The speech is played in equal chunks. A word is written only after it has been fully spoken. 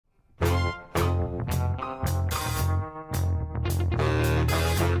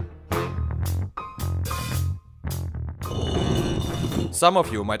Some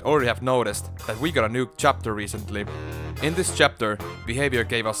of you might already have noticed that we got a new chapter recently. In this chapter, Behavior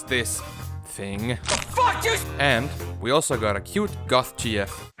gave us this thing. Fuck you! And we also got a cute goth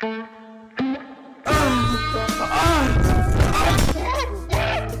GF.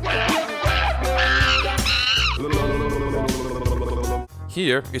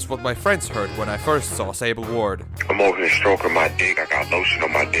 Here is what my friends heard when I first saw Sable Ward. I'm over here stroking my dick. I got lotion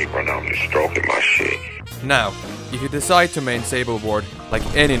on my dick right now. I'm just stroking my shit. Now, if you decide to main Sable Ward like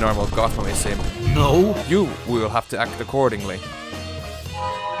any normal Gotham sim, No. you will have to act accordingly.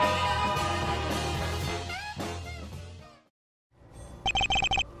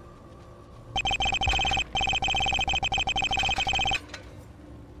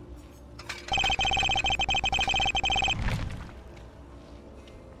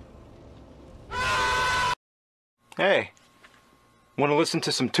 Hey, wanna listen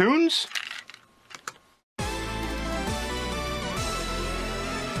to some tunes?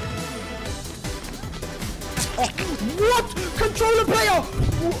 What? Controller player!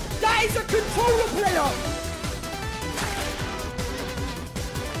 That is a controller player!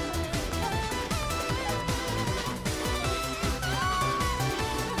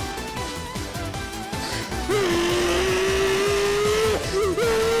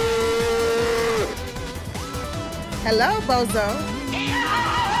 Hello, Bozo.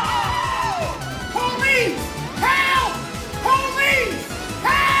 Police! Help! Police!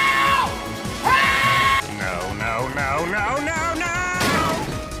 Help! Help! No, no, no, no, no, no!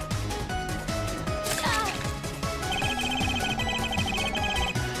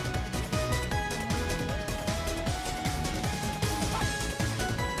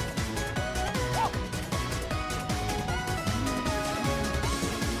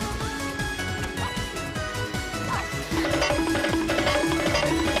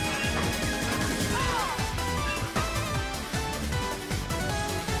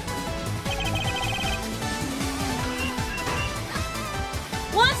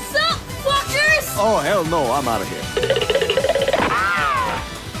 What's up, fuckers? Oh, hell no, I'm out of here.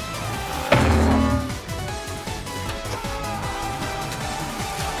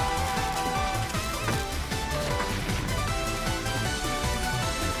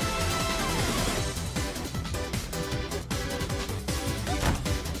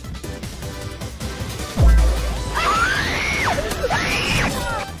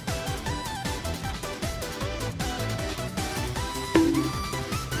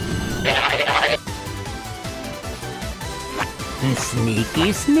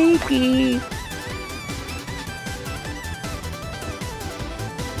 Sneaky, sneaky.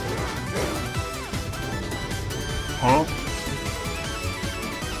 Huh?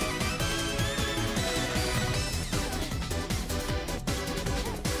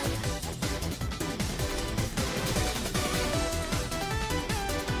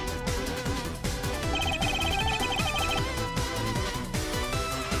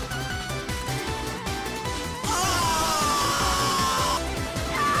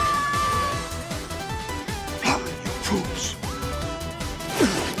 Fools.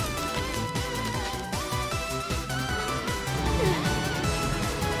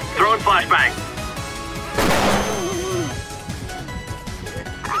 Throwing flashbang.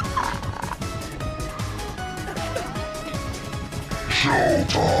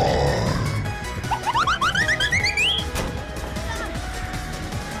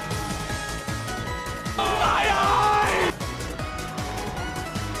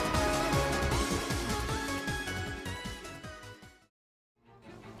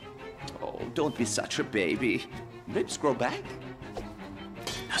 Oh, don't be such a baby. Lips grow back?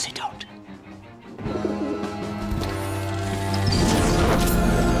 No, they don't.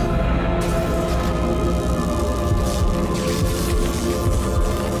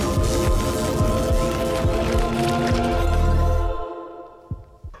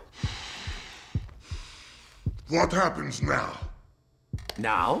 What happens now?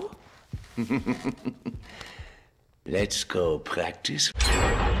 Now? Let's go practice.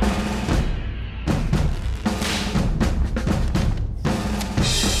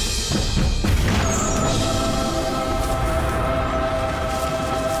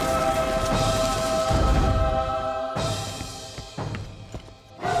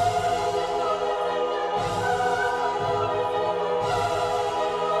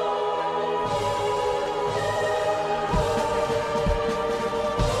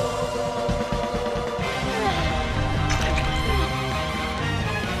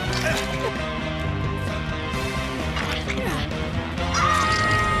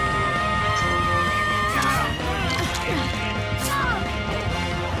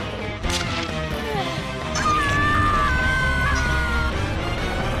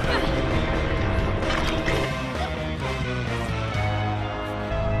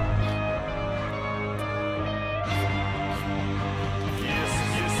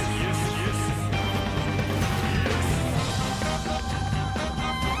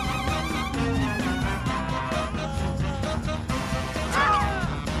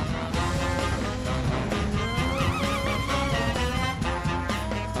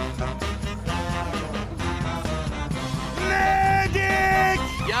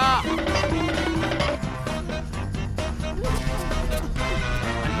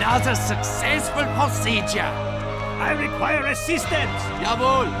 Another successful procedure. I require assistance.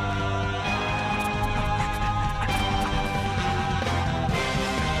 Jawohl.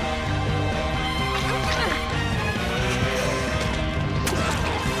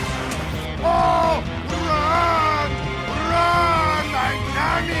 Oh! Run! Run! I'm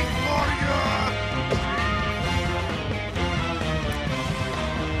coming for you!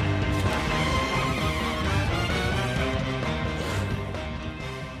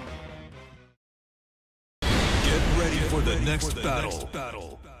 Get ready for the next battle.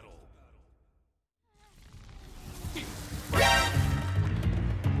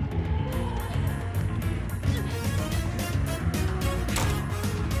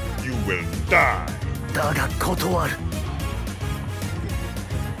 You will die! だが断る。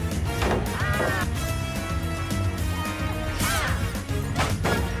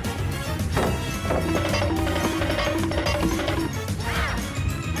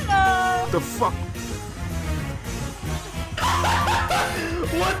The fuck?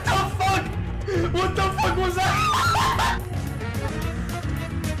 What the fuck? What the fuck was that?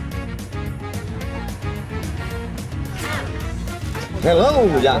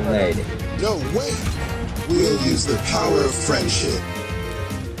 Hello, young lady. No, wait! We'll use the power of friendship.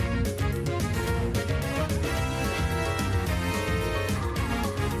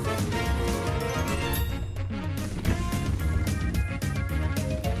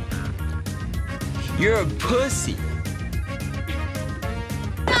 You're a pussy.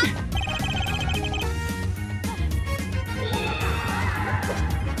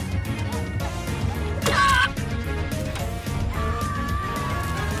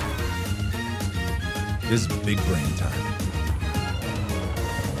 This is big brain time.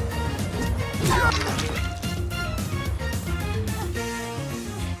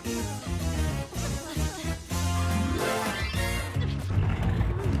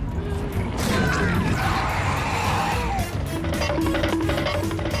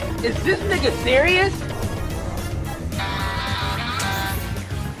 Is this nigga serious?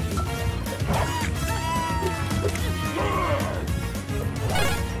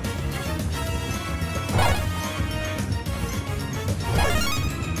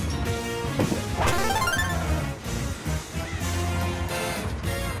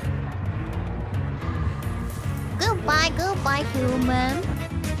 Goodbye, human.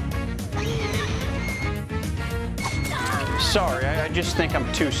 Sorry, I just think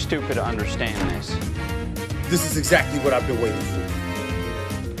I'm too stupid to understand this. This is exactly what I've been waiting for.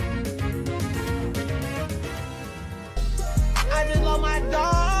 I just love my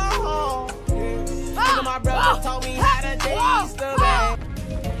dog. My brother told me how to taste the bag.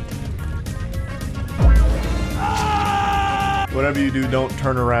 Whatever you do, don't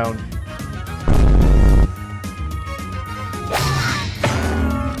turn around.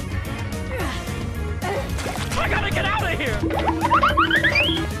 I gotta get out of here!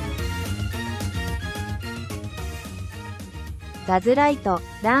 That's right.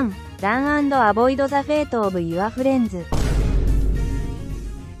 Run and avoid the fate of your friends.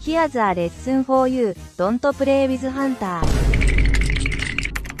 Here's a lesson for you. Don't play with Hunter.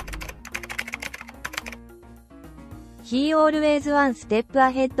 He always one step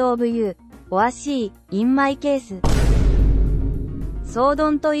ahead of you. Or she, in my case. So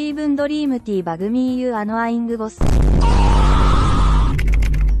don't even dream to bug me, you annoying boss.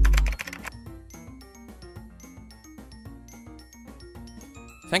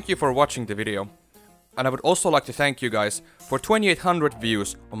 Thank you for watching the video. And I would also like to thank you guys for 2800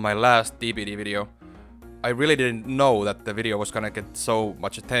 views on my last DBD video. I really didn't know that the video was gonna get so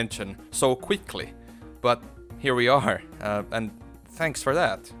much attention so quickly. But here we are, and thanks for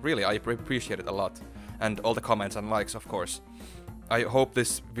that. Really, I appreciate it a lot. And all the comments and likes, of course. I hope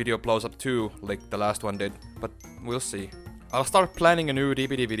this video blows up too, like the last one did, but we'll see. I'll start planning a new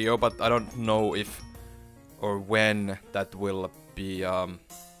DBD video, but I don't know if or when that will be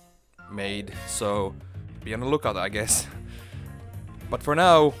made, so be on the lookout, I guess. But for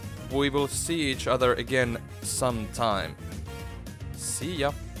now, we will see each other again sometime. See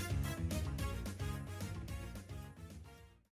ya!